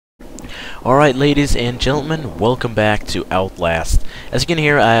Alright, ladies and gentlemen, welcome back to Outlast. As you can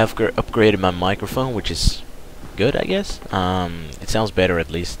hear, I have upgraded my microphone, which is good, I guess. It sounds better at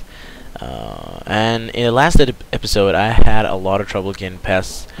least. And in the last episode, I had a lot of trouble getting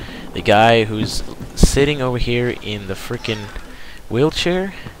past the guy who's sitting over here in the freaking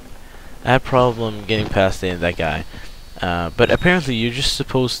wheelchair. I had a problem getting past that guy. But apparently you're just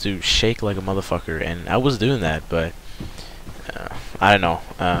supposed to shake like a motherfucker, and I was doing that, but I don't know.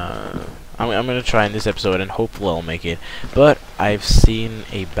 I'm gonna try in this episode and hopefully I'll make it. But I've seen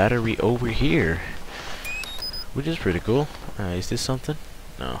a battery over here, which is pretty cool. Is this something?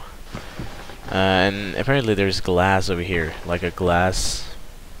 No. And apparently there's glass over here, like a glass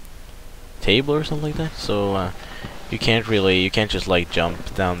table or something like that. So you can't just like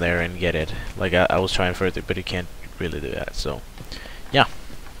jump down there and get it. Like I was trying for it, but you can't really do that. So yeah.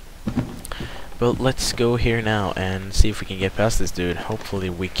 But let's go here now and see if we can get past this dude. Hopefully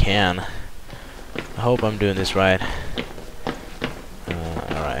we can. I hope I'm doing this right.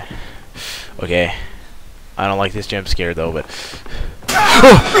 Alright. Okay. I don't like this jump scare though, but okay,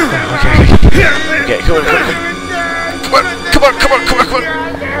 come on.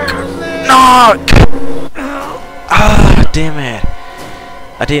 No! Ah, damn it.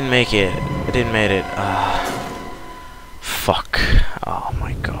 I didn't make it. Fuck. Oh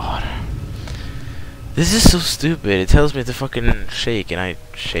my god. This is so stupid. It tells me to fucking shake, and I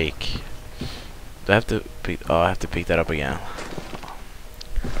shake. Do I have to pick? Oh, I have to pick that up again.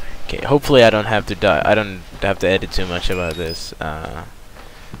 Okay, hopefully I don't have to die. I don't have to edit too much about this. I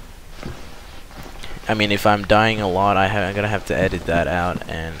mean, if I'm dying a lot, I'm gonna have to edit that out,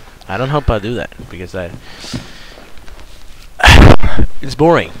 and I don't hope I do that because it's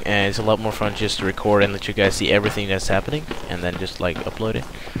boring, and it's a lot more fun just to record and let you guys see everything that's happening, and then just like upload it.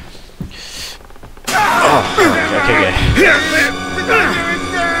 Oh, okay.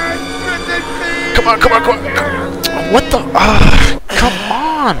 Come on. What the? Come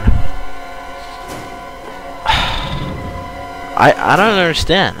on! I don't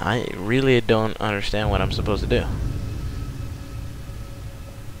understand. I really don't understand what I'm supposed to do.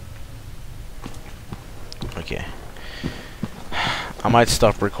 Okay. I might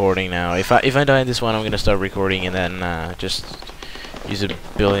stop recording now. If I die in this one, I'm gonna start recording and then just use it a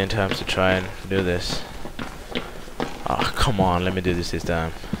billion times to try and do this. Oh, come on, let me do this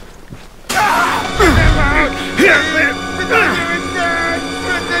time.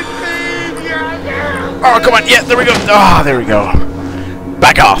 Oh, come on, yeah, there we go. Oh, there we go.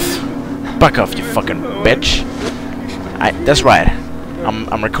 Back off, you fucking bitch. That's right.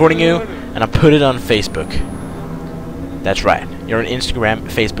 I'm recording you, and I put it on Facebook. That's right. You're on Instagram,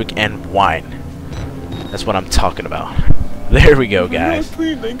 Facebook, and wine. That's what I'm talking about. There we go, guys.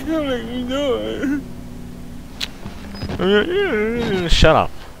 Shut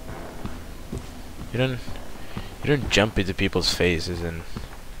up. You don't jump into people's faces and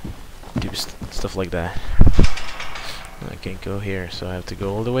do stuff like that. I can't go here, so I have to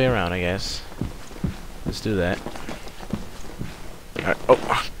go all the way around, I guess. Let's do that. Alright.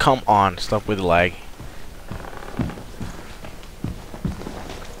 Oh, come on. Stop with the lag.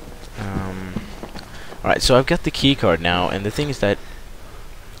 Alright, so I've got the key card now, and the thing is that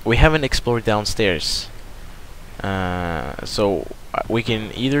we haven't explored downstairs. So we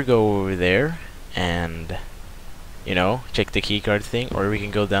can either go over there and, you know, check the key card thing, or we can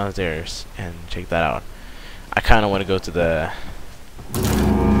go downstairs and check that out. I kind of want to go to the...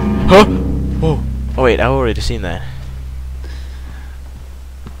 Huh? Whoa. Oh wait, I've already seen that.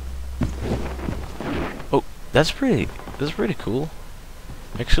 Oh, that's pretty cool.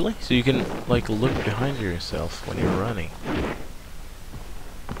 Actually, so you can like look behind yourself when you're running.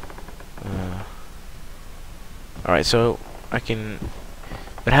 Alright, so I can...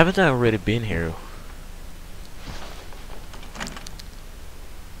 But haven't I already been here?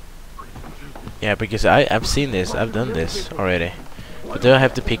 Yeah, because I've seen this. I've done this already. But do I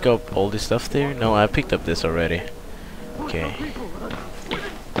have to pick up all this stuff there? No, I picked up this already. Okay.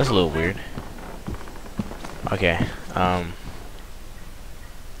 That's a little weird. Okay,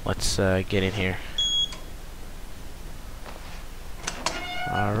 let's get in here.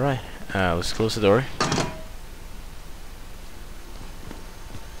 Alright, let's close the door.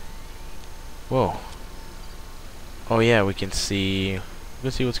 Whoa. Oh yeah, we can see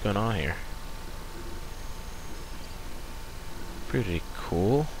what's going on here. Pretty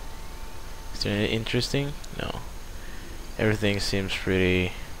cool. Is there anything interesting? No. Everything seems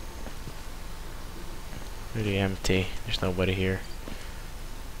pretty empty. There's nobody here.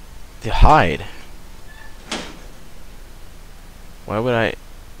 To hide. Why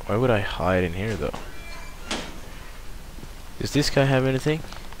would I hide in here though? Does this guy have anything?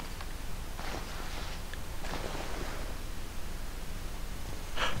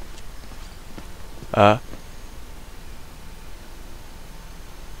 I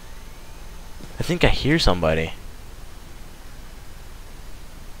think I hear somebody.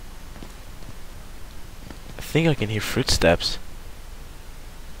 I think I can hear footsteps.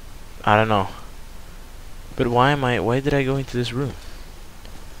 I don't know. But why did I go into this room?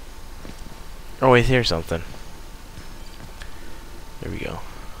 Oh wait, here's something. There we go.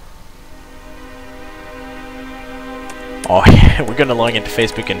 Oh yeah, we're gonna log into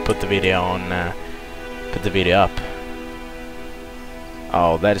Facebook and put the video on, put the video up.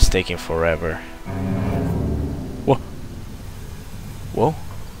 Oh, that is taking forever. Whoa. Whoa.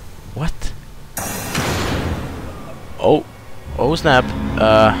 What? Oh. Oh snap.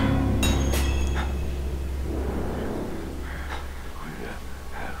 Oh.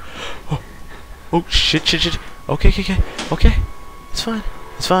 Oh shit, shit, shit. Okay, okay, okay. Okay. It's fine.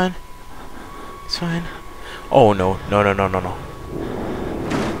 It's fine. It's fine. Oh no. No, no, no, no, no.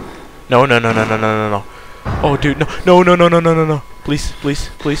 No, no, no, no, no, no, no, no. Oh dude, no. No, no, no, no, no, no, no. Please, please,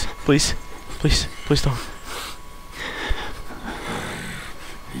 please, please. Please, please don't.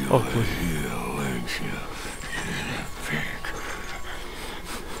 Oh, please.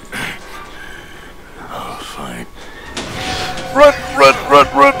 Run, run, run,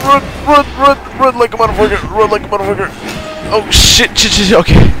 run, run, run, run, run like a motherfucker, run like a motherfucker. Oh shit, shit, shit,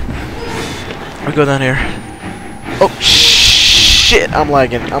 okay. I'll go down here. Oh shit, I'm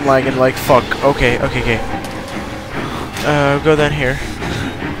lagging like fuck. Okay, okay, okay. Go down here.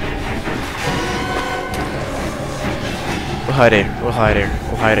 We'll hide here, we'll hide here,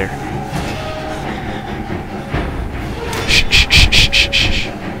 we'll hide here. Shh, shh, shh, shh, shh, shh.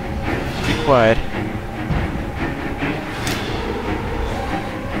 Be quiet.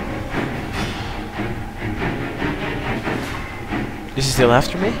 Is he still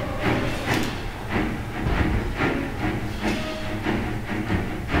after me?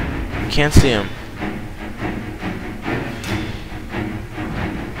 Can't see him.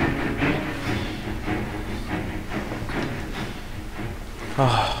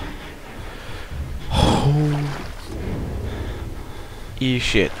 Oh. Oh. You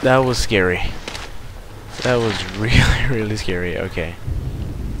shit. That was scary. That was really, really scary. Okay.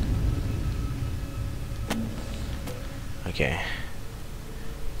 Okay.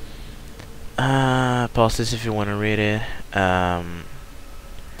 Pause this if you want to read it.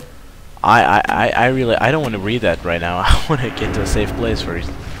 I really, I don't want to read that right now. I want to get to a safe place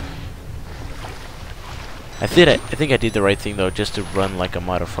first. I think I did the right thing though, just to run like a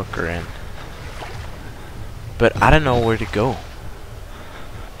motherfucker in. But I don't know where to go.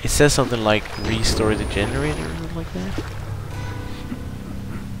 It says something like restore the generator or something like that.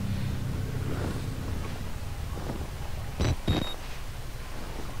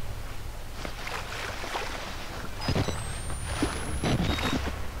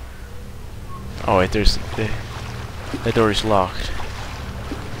 Oh wait, there's the door is locked.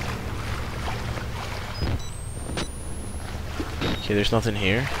 Okay, there's nothing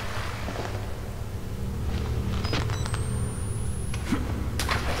here.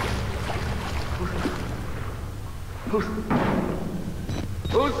 Who's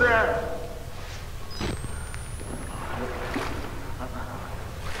there?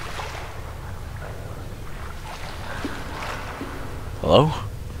 Hello?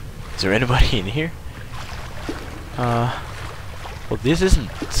 Is there anybody in here? Well, this isn't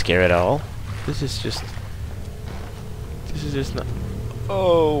scary at all. This is just not.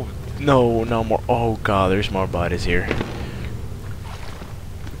 Oh no, no more. Oh god, there's more bodies here.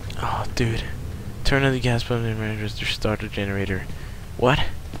 Oh, dude. Turn on the gas pump and to start the generator. What?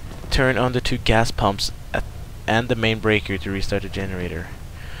 Turn on the 2 gas pumps and the main breaker to restart the generator.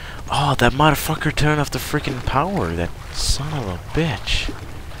 Oh, that motherfucker turned off the freaking power. That son of a bitch.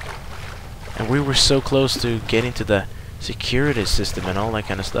 And we were so close to getting to the security system and all that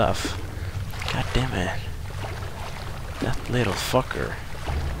kind of stuff. God damn it. That little fucker.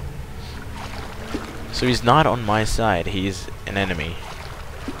 So he's not on my side, he's an enemy.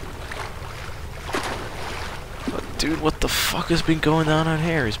 But dude, what the fuck has been going on out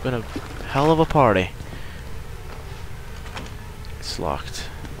here? It's been a hell of a party. It's locked.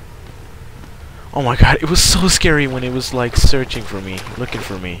 Oh my god, it was so scary when it was like searching for me, looking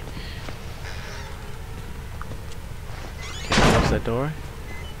for me. Okay, close that door.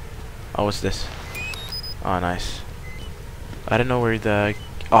 Oh, what's this? Oh, nice. I don't know where the...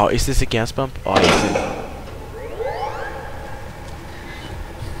 Oh, is this a gas pump? Oh, yes.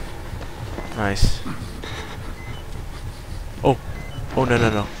 Nice. Oh. Oh, no, no,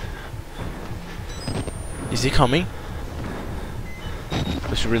 no. Is he coming?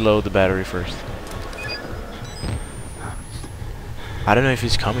 Let's reload the battery first. I don't know if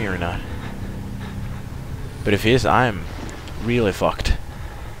he's coming or not. But if he is, I'm really fucked.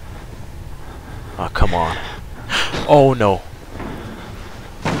 Oh, come on. Oh, no.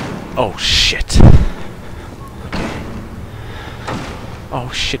 Oh, shit. Okay.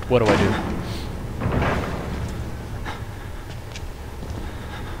 Oh, shit, what do I do?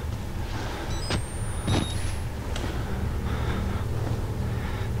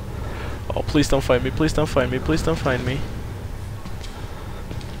 Oh, please don't find me, please don't find me, please don't find me.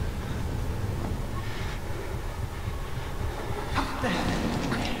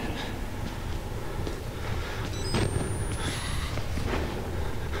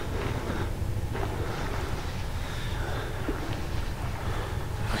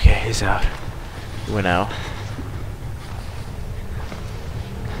 Okay, he's out. He went out.